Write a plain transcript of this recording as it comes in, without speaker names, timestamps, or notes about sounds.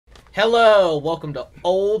Hello, welcome to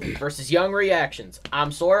Old versus Young Reactions. I'm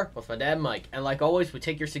Sora with my dad Mike, and like always, we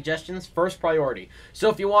take your suggestions first priority. So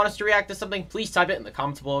if you want us to react to something, please type it in the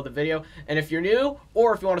comments below the video. And if you're new,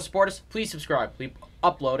 or if you want to support us, please subscribe. We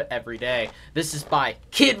upload every day. This is by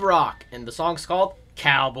Kid Rock, and the song's called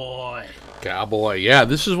Cowboy. Cowboy, yeah,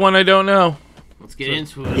 this is one I don't know. Let's get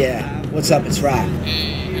into it. Yeah, what's up? It's Rock.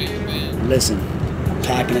 Listen, I'm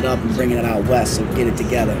packing it up and bringing it out west, so get it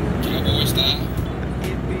together. Cowboy style?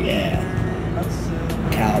 Yeah,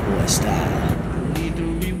 cowboy style. Need to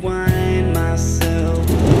rewind myself.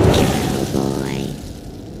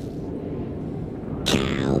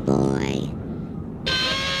 Cowboy.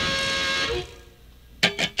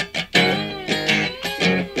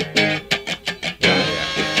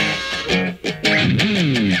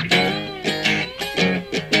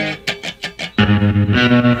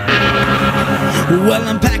 Well,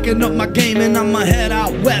 I'm packing up my game and I'ma head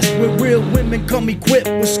out west, where real women come equipped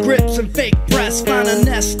with scripts and fake breasts. Find a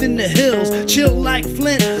nest in the hills, chill like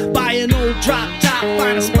Flint. Buy an old drop top,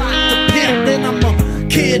 find a spot to pimp. Then I'm a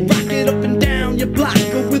kid, rock it up and down your block.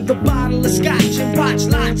 Go with a bottle of scotch and watch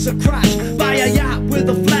lots of crotch. Buy a yacht with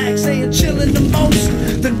a flag saying chillin' the most.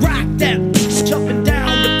 Then rock that, jumping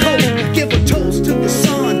down the coast. Give a toast to the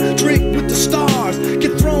sun, drink with the stars.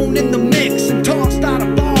 Get thrown in the mix and tossed out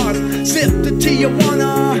of bars. Sip the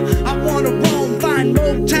Tijuana, I wanna roam. Find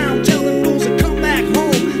Motown, telling fools to come back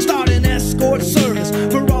home. Start an escort service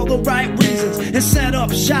for all the right reasons, and set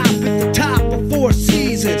up shop at the top of Four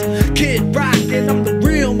Seasons. Kid Rock and I'm the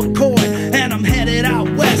real McCoy, and I'm headed out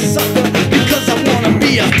west, sucker, because I wanna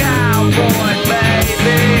be a cowboy,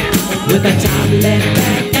 baby. With a top left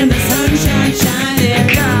back and the sunshine shining.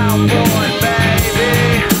 Cowboy, baby.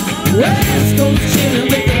 West Coast chillin'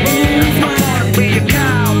 with the blues I wanna be a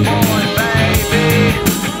cowboy, baby.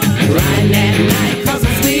 riding at night 'cause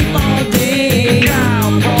I sleep all day.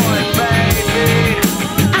 Cowboy, baby.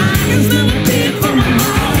 I can smell the beat from a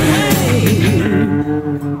mile away.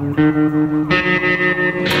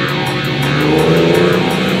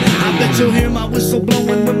 I bet you'll hear my whistle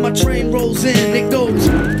blowing when my train rolls in. It goes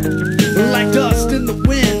like dust in the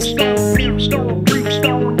wind.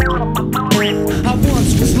 I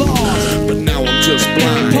once was lost, But now I'm just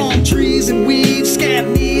blind. palm trees and weeds, scab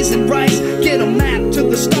knees and rice. Get a map to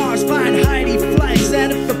the stars, find Heidi flights.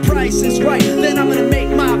 And if the price is right, then I'm gonna make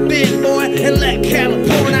my bid, boy, and let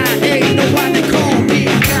California hate. No one to call me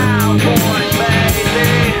a cowboy,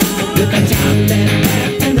 baby. With a top left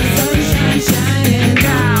back and the sunshine shining.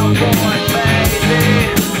 Cowboy,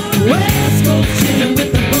 baby. West Coast chillin'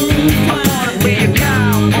 with the blues Be a flying.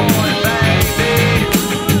 cowboy, baby.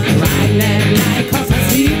 Riding at night 'cause I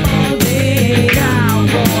sleep all day.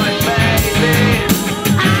 Cowboy, baby.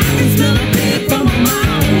 I can smell the beat from a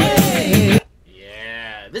mile away.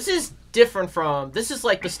 Yeah, this is different from, this is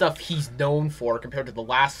like the stuff he's known for compared to the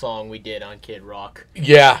last song we did on Kid Rock.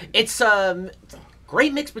 Yeah, It's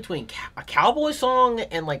great mix between a cowboy song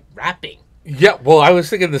and like rapping. yeah. Well, I was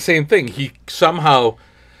thinking the same thing. He somehow,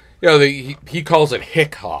 you know, he calls it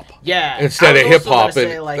hick hop Yeah, instead I of was hip also hop, gonna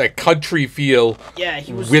say, and like, that country feel yeah,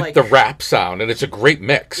 he was with like, the rap sound, and it's a great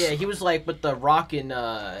mix. yeah, he was like with the rock and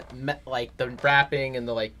like the rapping and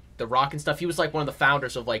the rock and stuff. He was like one of the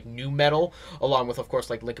founders of like new metal, along with of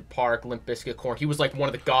course like Linkin Park, Limp Bizkit, Korn. He was like one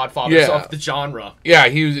of the godfathers Yeah. of the genre. Yeah,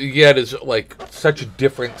 he had his like such a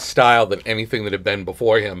different style than anything that had been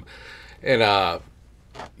before him, and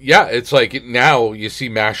yeah, it's like now you see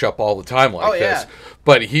mashup all the time like Oh, yeah. this.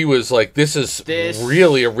 But he was like, this is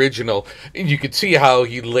really original, and you could see how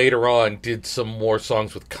he later on did some more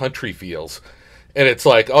songs with country feels, and it's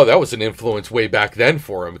like, oh, that was an influence way back then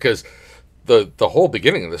for him, because the whole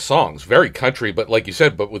beginning of the song's very country, but like you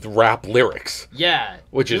said, but with rap lyrics. Yeah,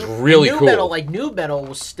 Which is really new cool. Metal, like new metal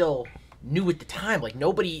was still new at the time. Like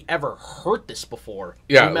nobody ever heard this before.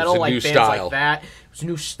 Yeah, new it metal, was a like new bands style. like that. It was a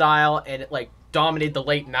new style, and it like dominated the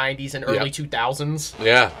late '90s and early 2000s.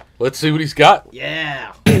 Yeah, let's see what he's got.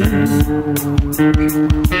 Yeah.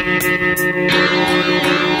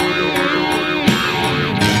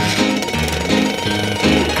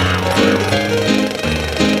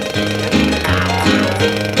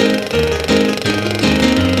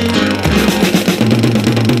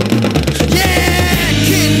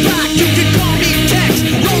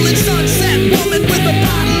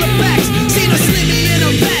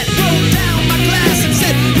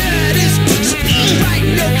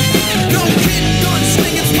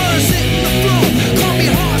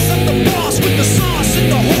 With the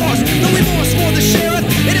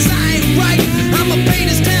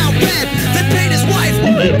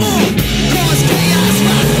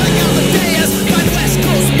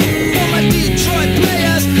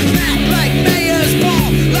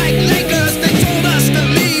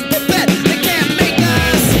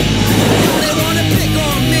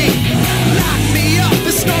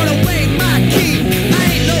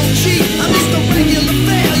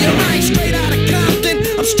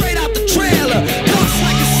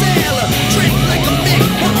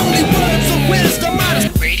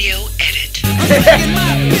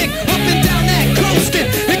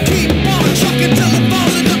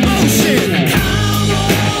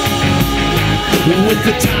With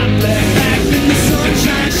the top left back and the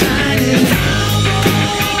sunshine shining.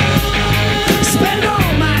 Spend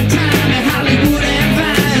all my time in Hollywood and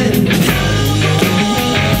Vine.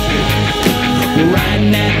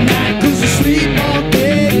 Riding at night 'cause I sleep all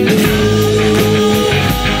day.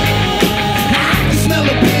 I can smell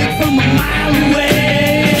a pig from a mile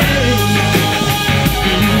away.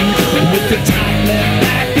 With the top left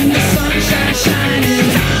back and the sunshine shining.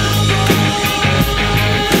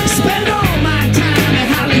 Spend all my time in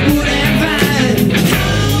Hollywood and Vine.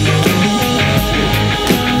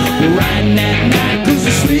 Riding at night 'cause I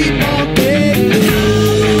sleep all day.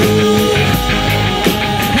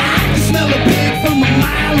 I can smell a pig from a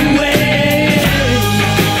mile away.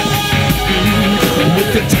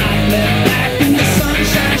 With the top left back and the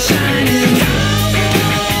sunshine shining.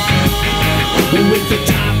 With the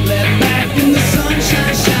top left back and the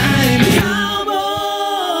sunshine shining. Cowboy.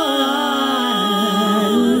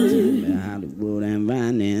 Hollywood and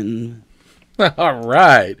Vine. All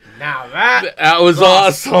right. Now that was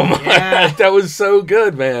awesome. Yeah. That was so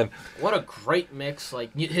good, man. What a great mix.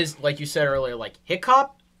 Like like you said earlier, like HICK,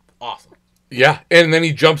 awesome. Yeah, and then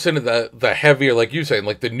he jumps into the heavier, like you saying,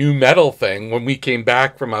 like the new metal thing. When we came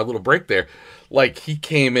back from our little break there, like he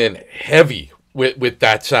came in heavy with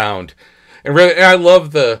that sound, and really, and I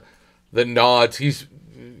love the nods.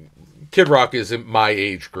 Kid Rock is in my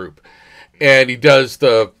age group, and he does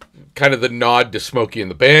the kind of the nod to Smokey and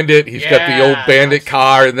the Bandit. He's got the old Bandit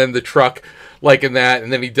car, and then the truck, like in that,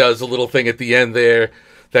 and then he does a little thing at the end there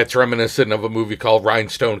that's reminiscent of a movie called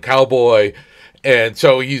Rhinestone Cowboy. And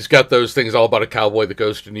so he's got those things all about a cowboy that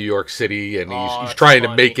goes to New York City, and he's trying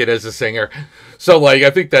to make it as a singer. So, like, I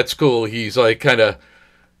think that's cool. He's, like, kind of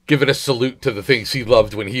giving a salute to the things he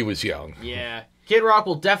loved when he was young. Yeah. Kid Rock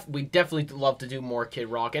we definitely love to do more Kid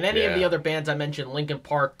Rock. And any of the other bands I mentioned, Linkin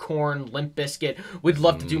Park, Korn, Limp Bizkit, we'd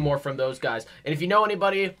love to do more from those guys. And if you know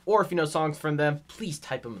anybody, or if you know songs from them, please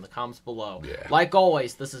type them in the comments below. Yeah. Like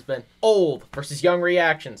always, this has been Old versus Young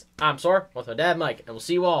Reactions. I'm Sor with my dad, Mike, and we'll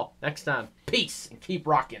see you all next time. Peace, and keep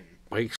rocking. Like,